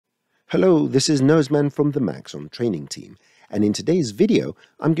Hello, this is Noseman from the Maxon training team, and in today's video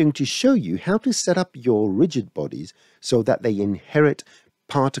I'm going to show you how to set up your rigid bodies so that they inherit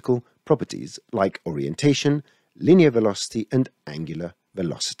particle properties like orientation, linear velocity and angular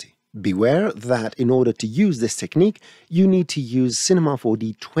velocity. Beware that in order to use this technique you need to use Cinema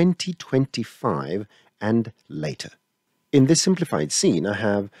 4D 2025 and later. In this simplified scene, I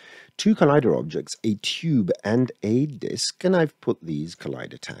have two collider objects, a tube and a disc, and I've put these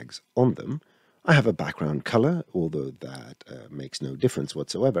collider tags on them. I have a background color, although that makes no difference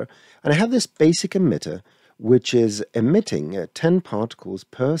whatsoever, and I have this basic emitter which is emitting 10 particles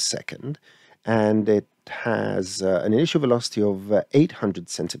per second, and it has an initial velocity of 800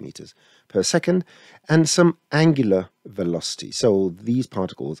 centimeters per second and some angular velocity, so these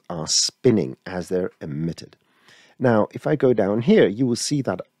particles are spinning as they're emitted. Now, if I go down here, you will see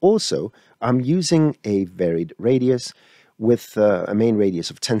that also I'm using a varied radius with a main radius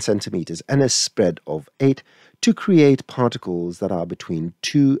of 10 centimeters and a spread of 8 to create particles that are between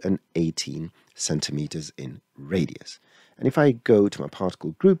 2 and 18 centimeters in radius. And if I go to my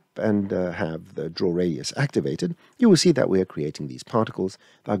particle group and have the draw radius activated, you will see that we are creating these particles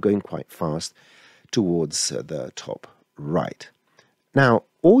that are going quite fast towards the top right. Now,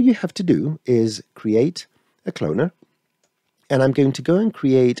 all you have to do is create a cloner, and I'm going to go and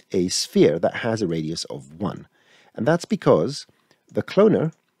create a sphere that has a radius of 1. And that's because the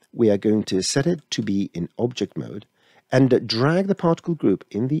cloner, we are going to set it to be in object mode and drag the particle group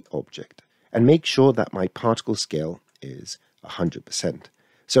in the object and make sure that my particle scale is 100%.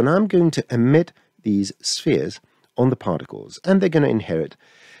 So now I'm going to emit these spheres on the particles, and they're going to inherit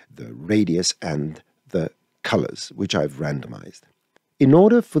the radius and the colors, which I've randomized. In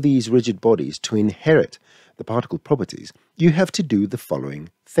order for these rigid bodies to inherit the particle properties, you have to do the following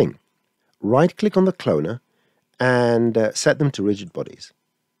thing. Right-click on the cloner and set them to rigid bodies.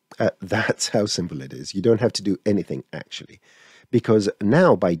 That's how simple it is. You don't have to do anything actually, because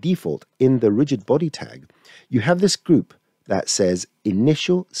now by default in the rigid body tag, you have this group that says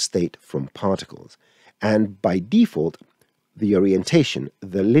initial state from particles, and by default the orientation,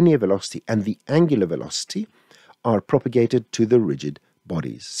 the linear velocity and the angular velocity are propagated to the rigid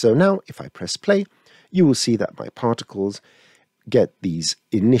bodies. So now if I press play, you will see that my particles get these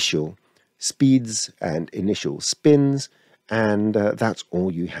initial speeds and initial spins, and that's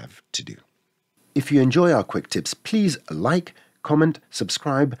all you have to do. If you enjoy our quick tips, please like, comment,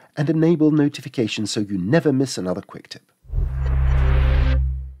 subscribe and enable notifications so you never miss another quick tip.